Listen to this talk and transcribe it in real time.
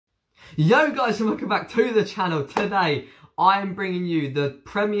Yo guys, and welcome back to the channel. Today I am bringing you the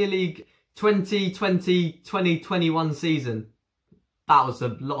Premier League 2020-2021 season. That was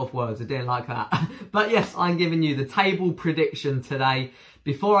a lot of words, I didn't like that. But yes, I'm giving you the table prediction today.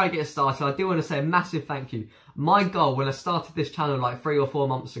 Before I get started, I do want to say a massive thank you. My goal when I started this channel like 3 or 4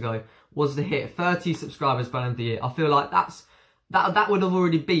 months ago was to hit 30 subscribers by the end of the year. I feel like that would have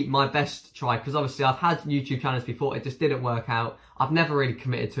already beat my best try, because obviously I've had YouTube channels before, it just didn't work out. I've never really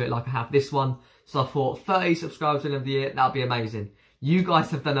committed to it like I have this one. So I thought 30 subscribers by the end of the year, that'd be amazing. You guys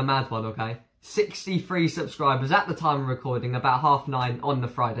have done a mad one, okay? 63 subscribers at the time of recording, about 9:30 on the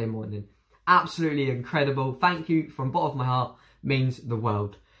Friday morning. Absolutely incredible. Thank you from the bottom of my heart, means the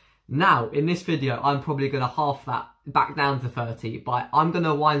world. Now, in this video, I'm probably going to half that back down to 30, but I'm going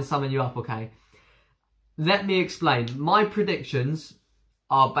to wind some of you up, okay? Let me explain. My predictions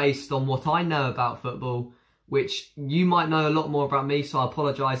are based on what I know about football, which you might know a lot more about me, so I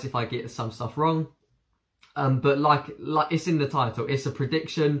apologise if I get some stuff wrong. But like it's in the title, it's a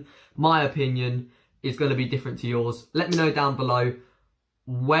prediction. My opinion is going to be different to yours. Let me know down below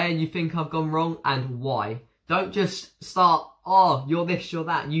where you think I've gone wrong and why. Don't just start, oh, you're this, you're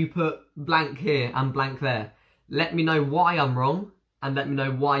that. You put blank here and blank there. Let me know why I'm wrong and let me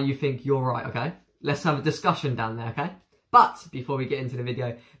know why you think you're right, okay? Let's have a discussion down there, okay? But before we get into the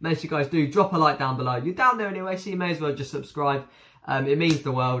video, make sure you guys do drop a like down below. You're down there anyway, so you may as well just subscribe. It means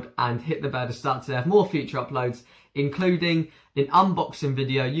the world, and hit the bell to start to have more future uploads, including an unboxing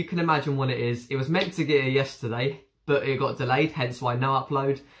video. You can imagine what it is. It was meant to get here yesterday, but it got delayed, hence why no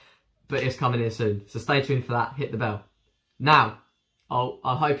upload. But it's coming here soon, so stay tuned for that. Hit the bell. Now,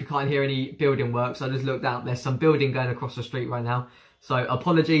 I hope you can't hear any building works. I just looked out. There's some building going across the street right now. So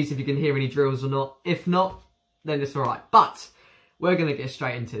apologies if you can hear any drills or not. If not, then it's alright. But we're going to get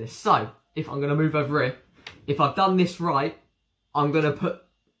straight into this. So, if I'm going to move over here, if I've done this right, I'm going to put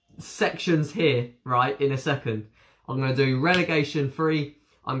sections here, right, in a second. I'm going to do relegation 3.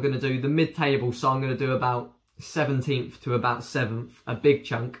 I'm going to do the mid-table, so I'm going to do about 17th to about 7th, a big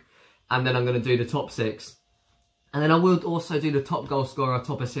chunk. And then I'm going to do the top 6. And then I will also do the top goal scorer,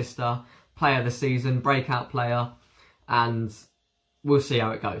 top assister, player of the season, breakout player, and we'll see how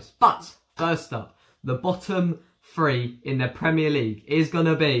it goes. But first up, the bottom 3 in the Premier League is going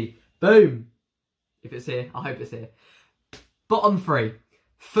to be, boom, if it's here, I hope it's here. Bottom 3,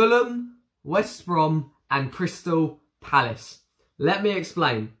 Fulham, West Brom and Crystal Palace. Let me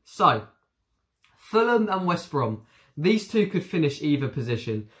explain. So, Fulham and West Brom, these two could finish either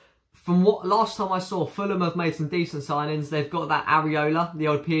position. From what last time I saw, Fulham have made some decent signings. They've got that Areola, the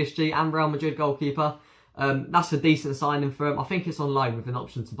old PSG and Real Madrid goalkeeper. That's a decent signing for him. I think it's on loan with an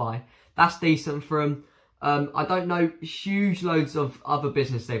option to buy. That's decent for him. I don't know huge loads of other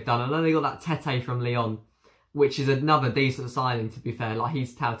business they've done. I know they got that Tete from Lyon, which is another decent signing, to be fair. Like,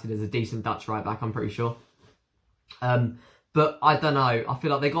 he's touted as a decent Dutch right back, I'm pretty sure. But I don't know. I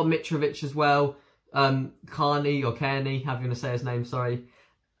feel like they got Mitrovic as well. Kearney, however you're going to say his name, sorry.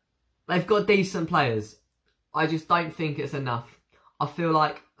 They've got decent players. I just don't think it's enough. I feel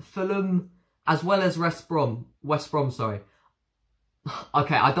like Fulham, as well as West Brom, sorry.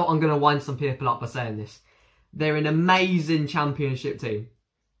 Okay, I'm going to wind some people up by saying this. They're an amazing Championship team.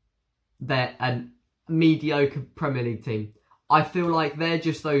 They're a mediocre Premier League team. I feel like they're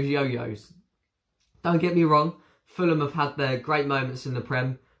just those yo-yos. Don't get me wrong, Fulham have had their great moments in the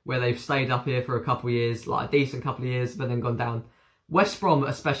Prem, where they've stayed up here for a couple of years, like a decent couple of years, but then gone down. West Brom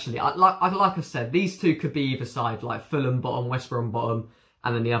especially, like I said, these two could be either side, like Fulham bottom, West Brom bottom,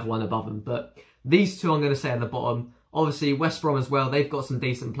 and then the other one above them. But these two I'm going to say at the bottom. Obviously, West Brom as well, they've got some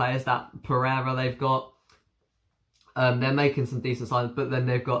decent players. That Pereira they've got. They're making some decent signings, but then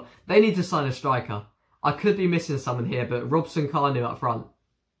they need to sign a striker. I could be missing someone here, but Robson Kanu up front.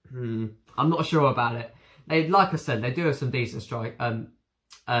 I'm not sure about it. Like I said, they do have some decent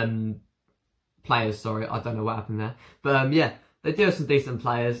players, sorry, I don't know what happened there. But yeah, they do have some decent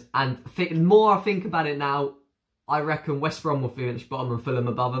players, and the more I think about it now, I reckon West Brom will finish bottom and Fulham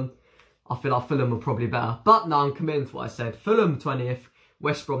above them. I feel like Fulham are probably better. But no, I'm committing to what I said. Fulham 20th,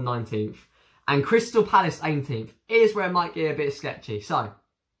 West Brom 19th. And Crystal Palace 18th. Here's where it might get a bit sketchy. So,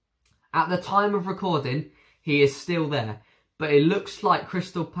 at the time of recording, he is still there. But it looks like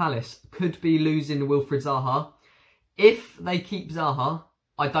Crystal Palace could be losing Wilfried Zaha. If they keep Zaha,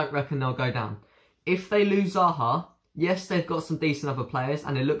 I don't reckon they'll go down. If they lose Zaha, yes, they've got some decent other players.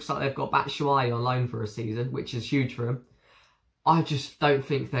 And it looks like they've got Batshuayi on loan for a season, which is huge for them. I just don't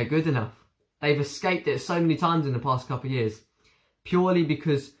think they're good enough. They've escaped it so many times in the past couple of years. Purely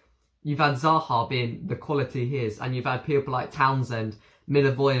because you've had Zaha being the quality he is. And you've had people like Townsend,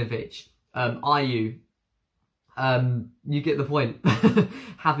 Milivojevic, Ayew, You get the point.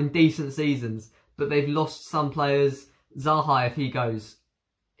 Having decent seasons, but they've lost some players. Zaha, if he goes,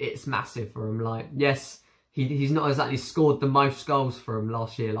 it's massive for him. Like, yes, he's not exactly scored the most goals for him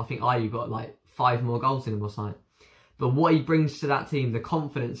last year. I think Ayew got like 5 more goals in him or something. But what he brings to that team, the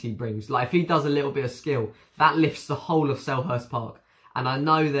confidence he brings, like if he does a little bit of skill, that lifts the whole of Selhurst Park. And I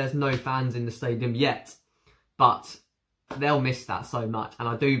know there's no fans in the stadium yet, but they'll miss that so much. And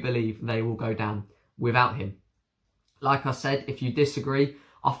I do believe they will go down without him. Like I said, if you disagree,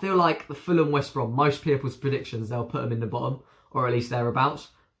 I feel like the Fulham West Brom, most people's predictions, they'll put them in the bottom, or at least thereabouts.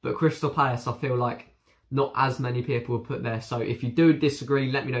 But Crystal Palace, I feel like not as many people will put there. So if you do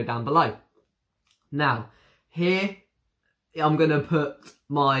disagree, let me know down below. Now, here, I'm going to put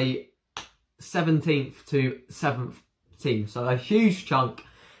my 17th to 7th team. So a huge chunk,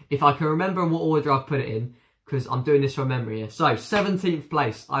 if I can remember what order I've put it in, because I'm doing this from memory here. So, 17th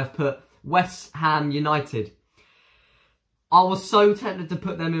place, I've put West Ham United. I was so tempted to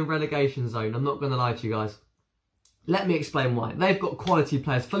put them in relegation zone. I'm not going to lie to you guys. Let me explain why. They've got quality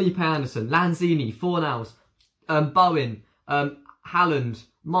players. Felipe Anderson, Lanzini, Fornals, Bowen, Haaland,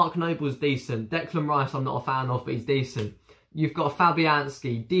 Mark Noble's decent. Declan Rice I'm not a fan of, but he's decent. You've got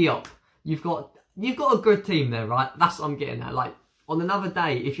Fabianski, Diop. You've got a good team there, right? That's what I'm getting at. Like, on another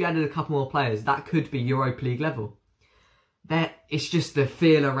day, if you added a couple more players, that could be Europa League level. It's just the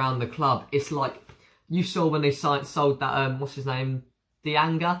feel around the club. It's like, you saw when they sold that, what's his name?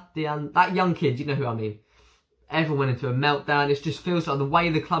 that young kid, you know who I mean. Everyone went into a meltdown. It just feels like the way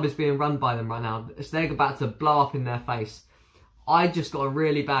the club is being run by them right now, they're about to blow up in their face. I just got a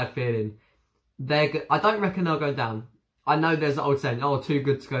really bad feeling. I don't reckon they'll go down. I know there's an old saying, oh, too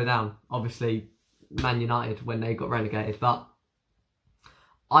good to go down. Obviously, Man United when they got relegated, but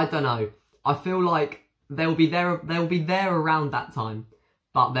I don't know. I feel like they'll be there around that time,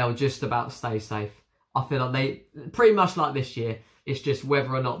 but they'll just about stay safe. I feel like they, pretty much like this year, it's just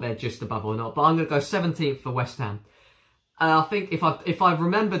whether or not they're just above or not. But I'm going to go 17th for West Ham. I think if I've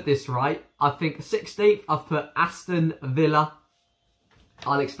remembered this right, I think 16th I've put Aston Villa.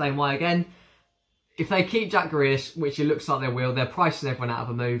 I'll explain why again. If they keep Jack Grealish, which it looks like they will, they're pricing everyone out of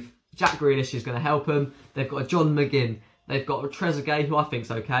a move. Jack Grealish is going to help them. They've got a John McGinn. They've got a Trezeguet, who I think's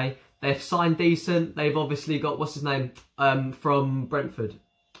okay. They've signed decent. They've obviously got, what's his name, from Brentford.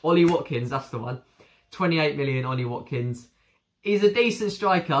 Ollie Watkins, that's the one. 28 million, Ollie Watkins. He's a decent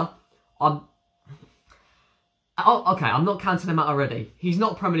striker. Okay, I'm not counting him out already. He's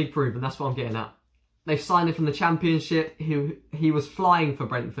not Premier League proven, that's what I'm getting at. They've signed him from the Championship. He was flying for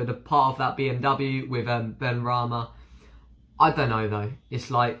Brentford, a part of that BMW with Ben Rama. I don't know though.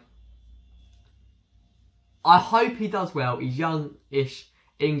 It's like, I hope he does well. He's young-ish,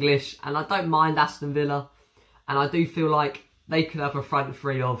 English, and I don't mind Aston Villa. And I do feel like they could have a front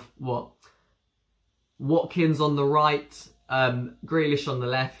three of, what? Watkins on the right, Grealish on the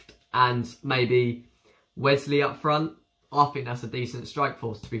left, and maybe Wesley up front. I think that's a decent strike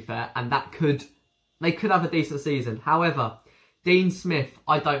force, to be fair, and they could have a decent season. However, Dean Smith,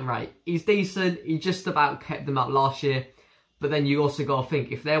 I don't rate. He's decent. He just about kept them up last year. But then you also got to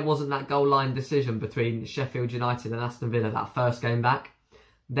think, if there wasn't that goal line decision between Sheffield United and Aston Villa that first game back,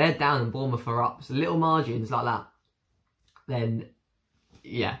 they're down and Bournemouth are up. So little margins like that, then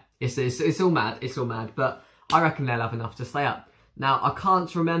yeah, it's all mad. It's all mad. But I reckon they'll have enough to stay up. Now, I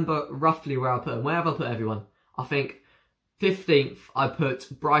can't remember roughly where I put them. Where have I put everyone? I think 15th, I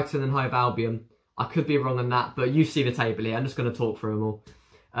put Brighton and Hove Albion. I could be wrong on that, but you see the table here. I'm just going to talk through them all.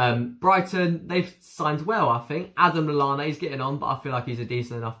 Brighton, they've signed well, I think. Adam Lallana, he's getting on, but I feel like he's a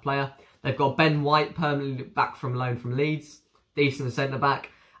decent enough player. They've got Ben White, permanently back from loan from Leeds. Decent centre-back.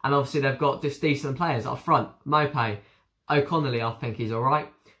 And obviously they've got just decent players up front. Maupay, O'Connelly, I think he's alright.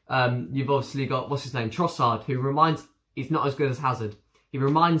 You've obviously got, what's his name, Trossard, who he's not as good as Hazard. He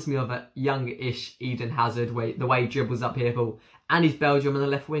reminds me of a young-ish Eden Hazard, the way he dribbles up people. And he's Belgium and a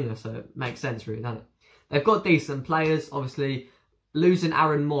left winger, so it makes sense really, doesn't it? They've got decent players, obviously. Losing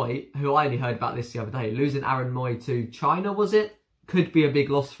Aaron Moy, who I only heard about this the other day, losing Aaron Moy to China, was it? Could be a big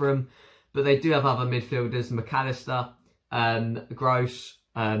loss for him. But they do have other midfielders, McAllister, Gross,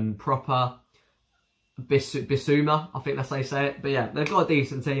 Proper, Bissouma, I think that's how you say it. But yeah, they've got a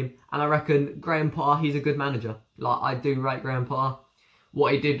decent team. And I reckon Graham Potter, he's a good manager. Like, I do rate Graham Potter.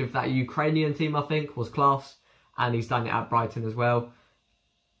 What he did with that Ukrainian team, I think, was class. And he's done it at Brighton as well.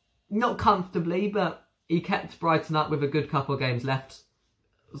 Not comfortably, but he kept Brighton up with a good couple of games left.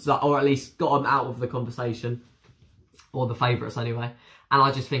 So, or at least got them out of the conversation. Or the favourites anyway. And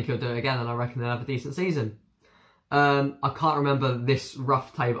I just think he'll do it again, and I reckon they'll have a decent season. I can't remember this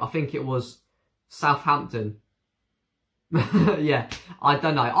rough table. I think it was Southampton. Yeah, I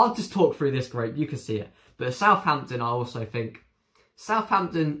don't know. I'll just talk through this group. You can see it. But Southampton, I also think,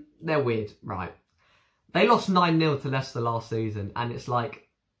 Southampton, they're weird, right? They lost 9-0 to Leicester last season, and it's like,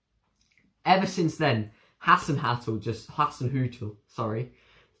 ever since then, Hassan Hutel, just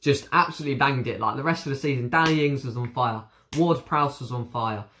absolutely banged it. Like the rest of the season, Danny Ings was on fire, Ward-Prowse was on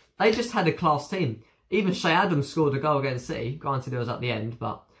fire. They just had a class team. Even Shea Adams scored a goal against City. Granted, it was at the end,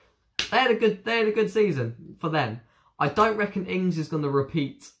 but they had a good season for them. I don't reckon Ings is going to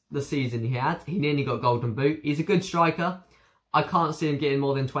repeat the season he had. He nearly got Golden Boot. He's a good striker. I can't see him getting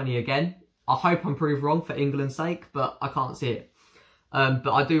more than 20 again. I hope I'm proved wrong for England's sake, but I can't see it.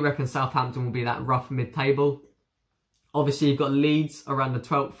 But I do reckon Southampton will be that rough mid-table. Obviously, you've got Leeds around the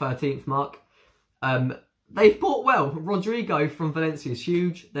 12th, 13th mark. They've bought well. Rodrigo from Valencia is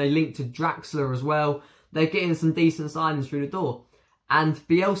huge. They're linked to Draxler as well. They're getting some decent signings through the door. And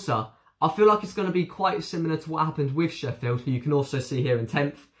Bielsa, I feel like it's going to be quite similar to what happened with Sheffield, who you can also see here in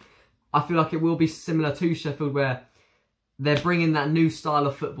 10th. I feel like it will be similar to Sheffield, where they're bringing that new style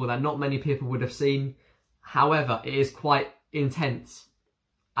of football that not many people would have seen. However, it is quite intense.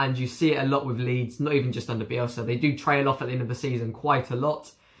 And you see it a lot with Leeds, not even just under Bielsa. They do trail off at the end of the season quite a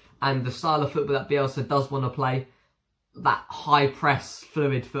lot. And the style of football that Bielsa does want to play, that high press,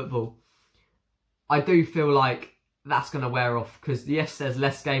 fluid football, I do feel like that's going to wear off. Because yes, there's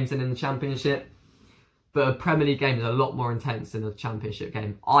less games than in the Championship, but a Premier League game is a lot more intense than a Championship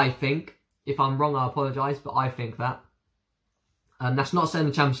game. I think. If I'm wrong, I apologise, but I think that. That's not saying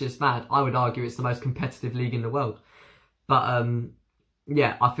the Championship's bad. I would argue it's the most competitive league in the world. But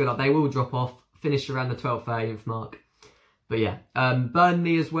yeah, I feel like they will drop off, finish around the 12th, 13th mark. But yeah,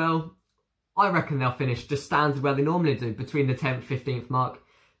 Burnley as well. I reckon they'll finish just standard where they normally do, between the 10th, 15th mark.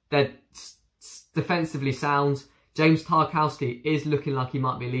 They're defensively sound. James Tarkowski is looking like he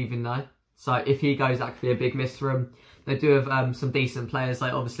might be leaving though. So if he goes, that could be a big miss for him. They do have some decent players,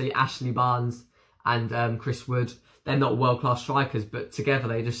 like obviously Ashley Barnes and Chris Wood. They're not world-class strikers, but together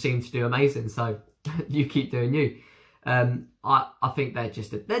they just seem to do amazing. So you keep doing you. I think they're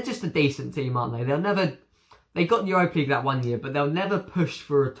just a decent team, aren't they? They got Europa League that one year, but they'll never push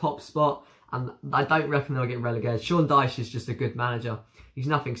for a top spot, and I don't reckon they'll get relegated. Sean Dyche is just a good manager. He's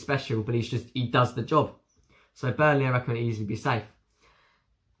nothing special, but he does the job. So Burnley, I reckon, will easily be safe.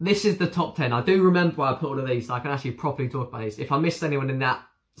 This is the top 10. I do remember why I put all of these, so I can actually properly talk about these. If I missed anyone in that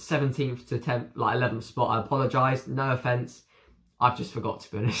 17th to 10th, like 11th spot, I apologise. No offence. I've just forgot,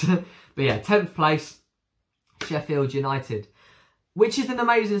 to be honest. But yeah, 10th place, Sheffield United, which is an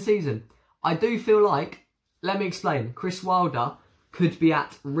amazing season. I do feel like, let me explain, Chris Wilder could be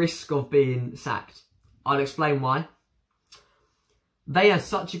at risk of being sacked. I'll explain why. They had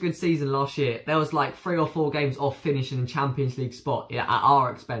such a good season last year. There was like 3 or 4 games off finishing in Champions League spot at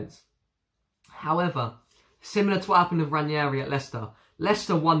our expense. However, similar to what happened with Ranieri at Leicester,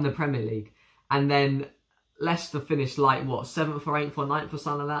 Leicester won the Premier League, and then Leicester finished like, what, 7th or 8th or 9th or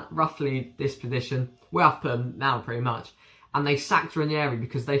something like that? Roughly this position. Where I've put them now, pretty much. And they sacked Ranieri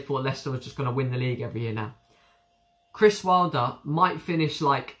because they thought Leicester was just going to win the league every year now. Chris Wilder might finish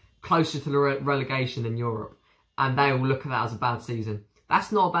like closer to the relegation in Europe, and they will look at that as a bad season.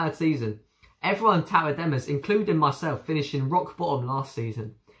 That's not a bad season. Everyone touted them as, including myself, finishing rock bottom last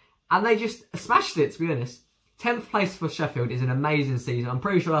season. And they just smashed it, to be honest. 10th place for Sheffield is an amazing season. I'm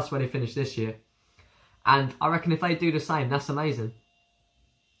pretty sure that's where they finished this year. And I reckon if they do the same, that's amazing.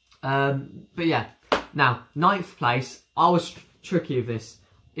 But yeah, now, 9th place, I was tricky with this.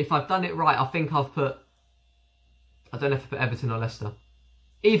 If I've done it right, I think I've put, I don't know if I put Everton or Leicester.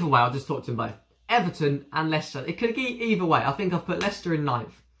 Either way, I'll just talk to them both. Everton and Leicester. It could be either way. I think I've put Leicester in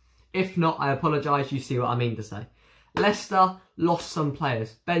 9th. If not, I apologise. You see what I mean to say. Leicester lost some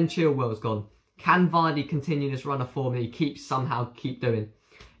players. Ben Chilwell's gone. Can Vardy continue this run of form that he somehow keep doing?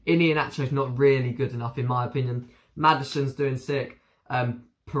 Iheanacho's not really good enough, in my opinion. Maddison's doing sick.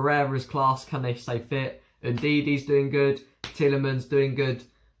 Pereira's class. Can they stay fit? Ndidi's doing good. Tielemans doing good.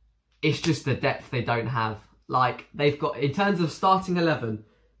 It's just the depth they don't have. Like, they've got, in terms of starting 11,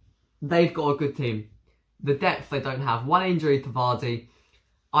 they've got a good team. The depth they don't have. One injury to Vardy.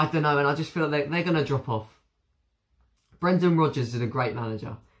 I don't know, and I just feel like they're going to drop off. Brendan Rodgers is a great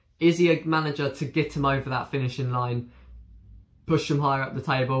manager. Is he a manager to get him over that finishing line, push him higher up the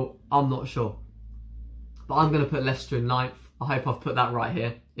table? I'm not sure. But I'm going to put Leicester in 9th. I hope I've put that right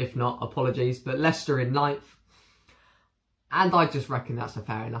here. If not, apologies. But Leicester in 9th. And I just reckon that's a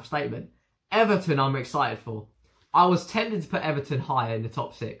fair enough statement. Everton I'm excited for. I was tempted to put Everton higher in the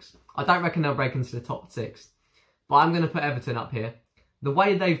top 6. I don't reckon they'll break into the top 6. But I'm going to put Everton up here. The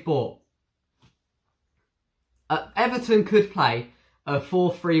way they've bought. Everton could play a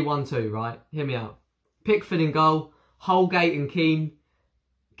 4-3-1-2, right? Hear me out. Pickford in goal. Holgate and Keane.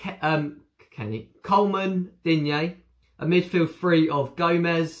 Kenny. Coleman, Digne. A midfield three of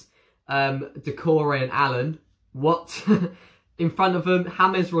Gomez, Decore and Allen. What? In front of them,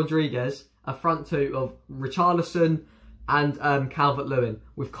 James Rodriguez. A front two of Richarlison and Calvert-Lewin.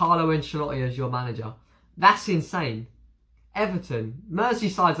 With Carlo Ancelotti as your manager. That's insane. Everton.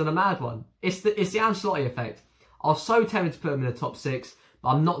 Merseyside's on a mad one. It's the Ancelotti effect. I was so tempted to put them in the top 6. But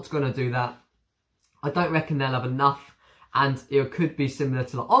I'm not going to do that. I don't reckon they'll have enough. And it could be similar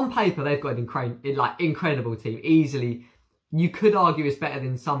to... on paper, they've got an incredible team. Easily. You could argue it's better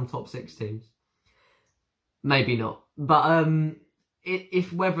than some top 6 teams. Maybe not. But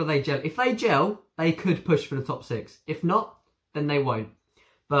whether they gel... if they gel, they could push for the top 6. If not, then they won't.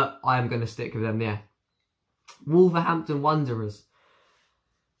 But I am going to stick with them, yeah. Wolverhampton Wanderers.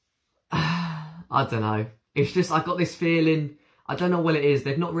 I don't know. It's just, I got this feeling... I don't know what it is.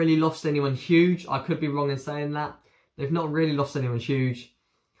 They've not really lost anyone huge. I could be wrong in saying that. They've not really lost anyone huge.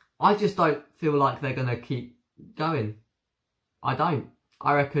 I just don't feel like they're going to keep going. I don't.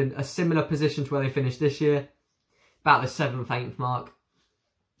 I reckon a similar position to where they finished this year. About the 7th, 8th mark.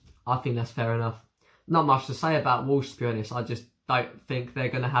 I think that's fair enough. Not much to say about Wolves, to be honest. I just don't think they're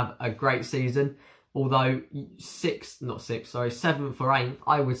going to have a great season. Although 7th or 8th,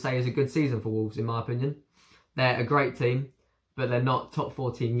 I would say is a good season for Wolves, in my opinion. They're a great team, but they're not top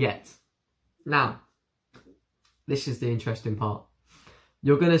 14 yet. Now, this is the interesting part.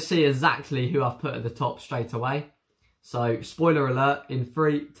 You're going to see exactly who I've put at the top straight away. So, spoiler alert, in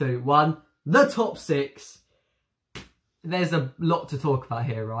 3, 2, 1, the top 6. There's a lot to talk about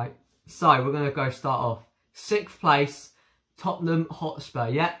here, right? So, we're going to go start off. 6th place, Tottenham Hotspur.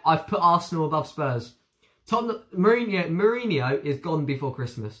 Yeah, I've put Arsenal above Spurs. Mourinho is gone before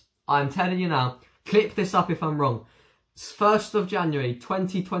Christmas. I'm telling you now. Clip this up if I'm wrong. 1st of January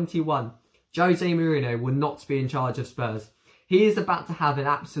 2021, Jose Mourinho will not be in charge of Spurs. He is about to have an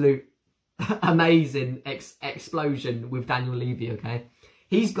absolute amazing explosion with Daniel Levy, okay?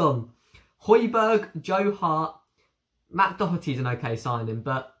 He's gone. Højbjerg, Joe Hart, Matt Doherty's an okay signing,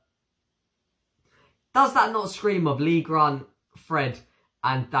 but does that not scream of Lee Grant, Fred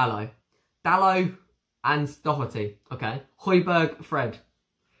and Dalot? Dalot and Doherty, okay? Højbjerg, Fred.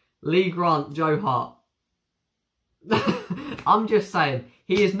 Lee Grant, Joe Hart. I'm just saying,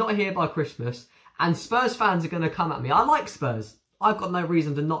 he is not here by Christmas, and Spurs fans are going to come at me. I like Spurs. I've got no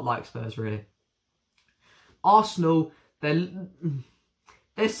reason to not like Spurs, really. Arsenal, they're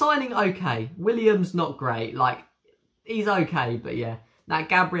signing okay. Williams, not great. Like, he's okay, but yeah. That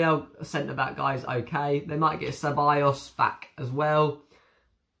Gabriel centre-back guy's okay. They might get Ceballos back as well.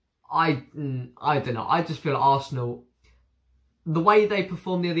 I don't know. I just feel like Arsenal... the way they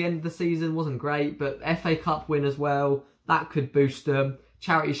performed near the end of the season wasn't great, but FA Cup win as well, that could boost them.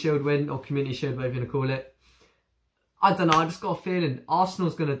 Charity Shield win, or Community Shield, whatever you want to call it. I don't know, I just got a feeling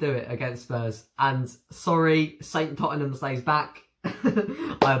Arsenal's going to do it against Spurs. And sorry, St Tottenham stays back.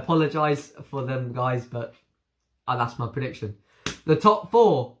 I apologise for them guys, but that's my prediction. The top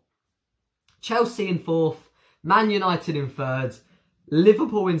 4. Chelsea in 4th, Man United in 3rd,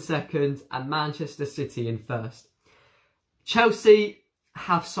 Liverpool in 2nd, and Manchester City in 1st. Chelsea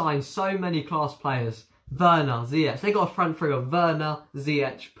have signed so many class players. Werner, Ziyech. They got a front three of Werner,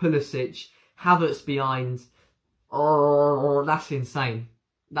 Ziyech, Pulisic, Havertz behind. Oh, that's insane.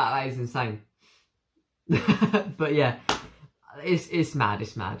 That is insane. But yeah, it's mad.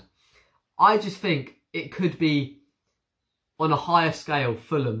 It's mad. I just think it could be on a higher scale.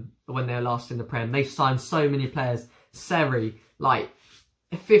 Fulham, when they were last in the Prem, they signed so many players. Seri, like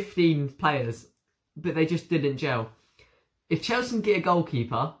 15 players, but they just didn't gel. If Chelsea can get a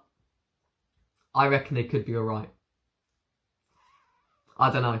goalkeeper, I reckon they could be alright. I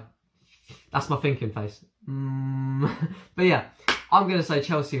don't know. That's my thinking face. But yeah, I'm going to say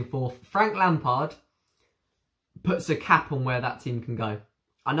Chelsea in 4th. Frank Lampard puts a cap on where that team can go.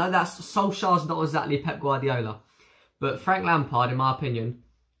 I know that Solskjaer's not exactly Pep Guardiola, but Frank Lampard, in my opinion,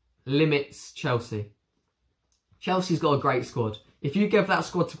 limits Chelsea. Chelsea's got a great squad. If you give that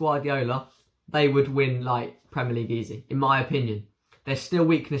squad to Guardiola, they would win, like, Premier League easy, in my opinion. There's still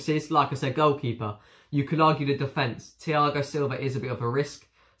weaknesses. Like I said, goalkeeper. You could argue the defence. Thiago Silva is a bit of a risk.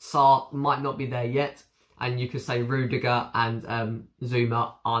 Sarr might not be there yet. And you could say Rudiger and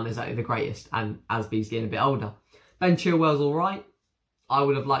Zuma aren't exactly the greatest. And Asby's getting a bit older. Ben Chilwell's alright. I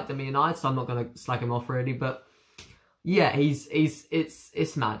would have liked him at United, so I'm not going to slag him off really. But yeah,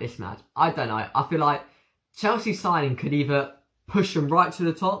 it's mad. It's mad. I don't know. I feel like Chelsea signing could either push them right to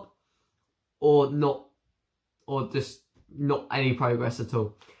the top or not, or just not any progress at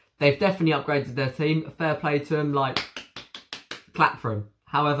all. They've definitely upgraded their team. Fair play to them, like, clap for them.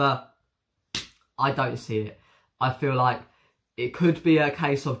 However, I don't see it. I feel like it could be a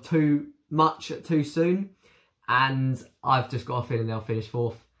case of two much too soon, and I've just got a feeling they'll finish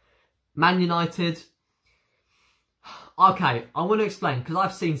 4th. Man United, okay, I want to explain, because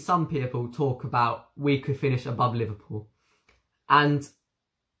I've seen some people talk about we could finish above Liverpool, and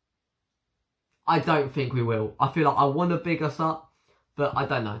I don't think we will. I feel like I want to big us up, but I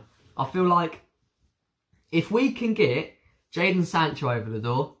don't know. I feel like if we can get Jadon Sancho over the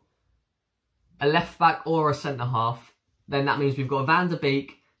door, a left back or a centre half, then that means we've got Van der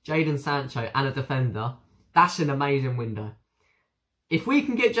Beek, Jadon Sancho and a defender. That's an amazing window. If we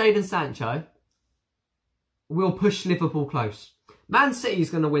can get Jadon Sancho, we'll push Liverpool close. Man City's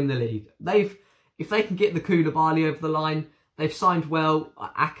going to win the league. If they can get the Koulibaly over the line, they've signed well.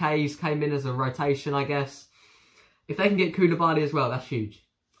 Ake's came in as a rotation, I guess. If they can get Koulibaly as well, that's huge.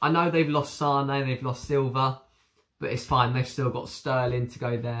 I know they've lost Sane, they've lost Silva, but it's fine. They've still got Sterling to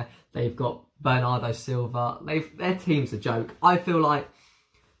go there. They've got Bernardo Silva. Their team's a joke. I feel like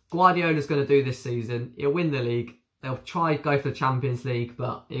Guardiola's going to do this season. He'll win the league. They'll try go for the Champions League,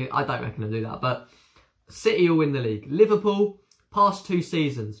 but I don't reckon they'll do that. But City will win the league. Liverpool, past 2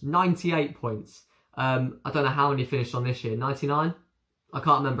 seasons, 98 points. I don't know how many finished on this year. 99? I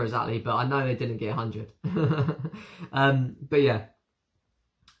can't remember exactly, but I know they didn't get 100. But yeah,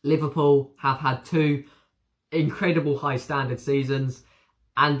 Liverpool have had 2 incredible high standard seasons,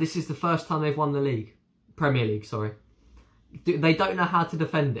 and this is the first time they've won the league. Premier League, sorry. They don't know how to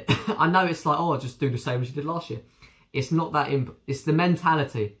defend it. I know it's like, oh, just do the same as you did last year. It's not that, it's the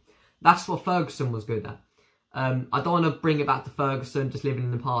mentality. That's what Ferguson was good at. I don't want to bring it back to Ferguson, just living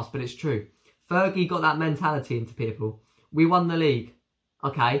in the past, but it's true. Fergie got that mentality into people. We won the league.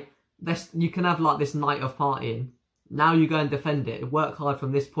 Okay, you can have like this night of partying. Now you go and defend it. Work hard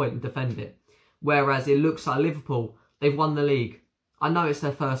from this point and defend it. Whereas it looks like Liverpool, they've won the league. I know it's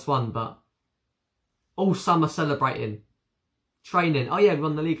their first one, but all summer celebrating. Training. Oh yeah, we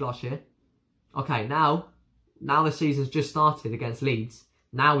won the league last year. Okay, now the season's just started against Leeds.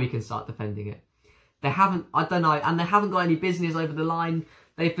 Now we can start defending it. They haven't, I don't know, and they haven't got any business over the line.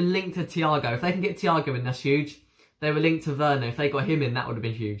 They've been linked to Thiago. If they can get Thiago in, that's huge. They were linked to Werner. If they got him in, that would have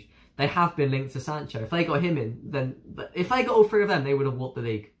been huge. They have been linked to Sancho. If they got him in, then if they got all 3 of them, they would have won the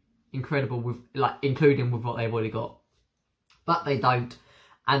league. Incredible, with including with what they've already got. But they don't,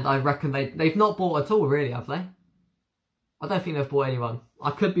 and I reckon they've not bought at all, really, have they? I don't think they've bought anyone.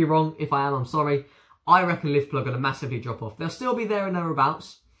 I could be wrong. If I am, I'm sorry. I reckon Liverpool are going to massively drop off. They'll still be there and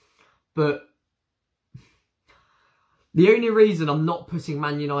thereabouts, but the only reason I'm not putting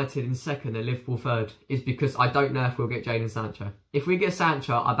Man United in 2nd and Liverpool 3rd is because I don't know if we'll get Jadon Sancho. If we get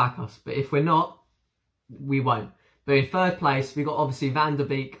Sancho, I back us. But if we're not, we won't. But in 3rd place, we've got obviously Van der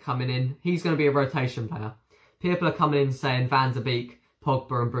Beek coming in. He's going to be a rotation player. People are coming in saying Van der Beek,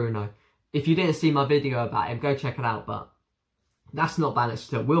 Pogba and Bruno. If you didn't see my video about him, go check it out. But that's not balanced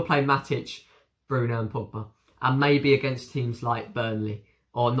still. We'll play Matic, Bruno and Pogba. And maybe against teams like Burnley.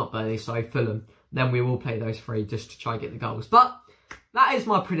 Or not Burnley, sorry, Fulham. Then we will play those 3 just to try and get the goals. But that is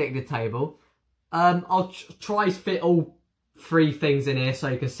my predicted table. I'll try to fit all 3 things in here so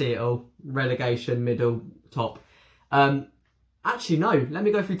you can see it all. Relegation, middle, top. Actually, no. Let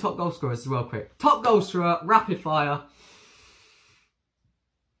me go through top goal scorers as well quick. Top goal scorer, rapid fire.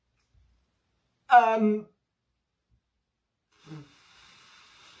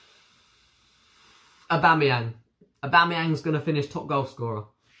 Aubameyang. Aubameyang's going to finish top goal scorer.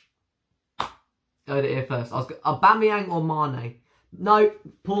 Heard it here first. Aubameyang or Mane? No,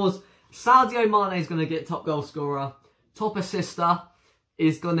 pause. Sadio Mane is going to get top goal scorer. Top assister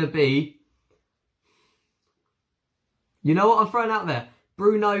is going to be... You know what I'm throwing out there?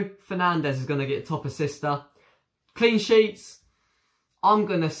 Bruno Fernandes is going to get top assister. Clean sheets, I'm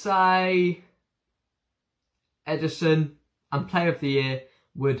going to say Ederson. And player of the year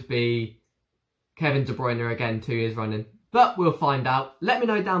would be Kevin De Bruyne again, 2 years running. But we'll find out. Let me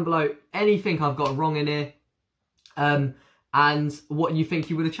know down below anything I've got wrong in here. And what you think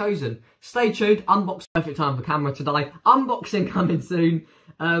you would have chosen. Stay tuned. Unboxing, perfect time for camera to die. Unboxing coming soon.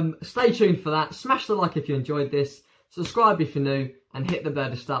 Stay tuned for that. Smash the like if you enjoyed this. Subscribe if you're new. And hit the bell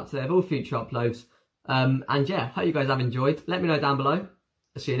to start to have all future uploads. And yeah, hope you guys have enjoyed. Let me know down below.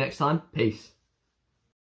 I'll see you next time. Peace.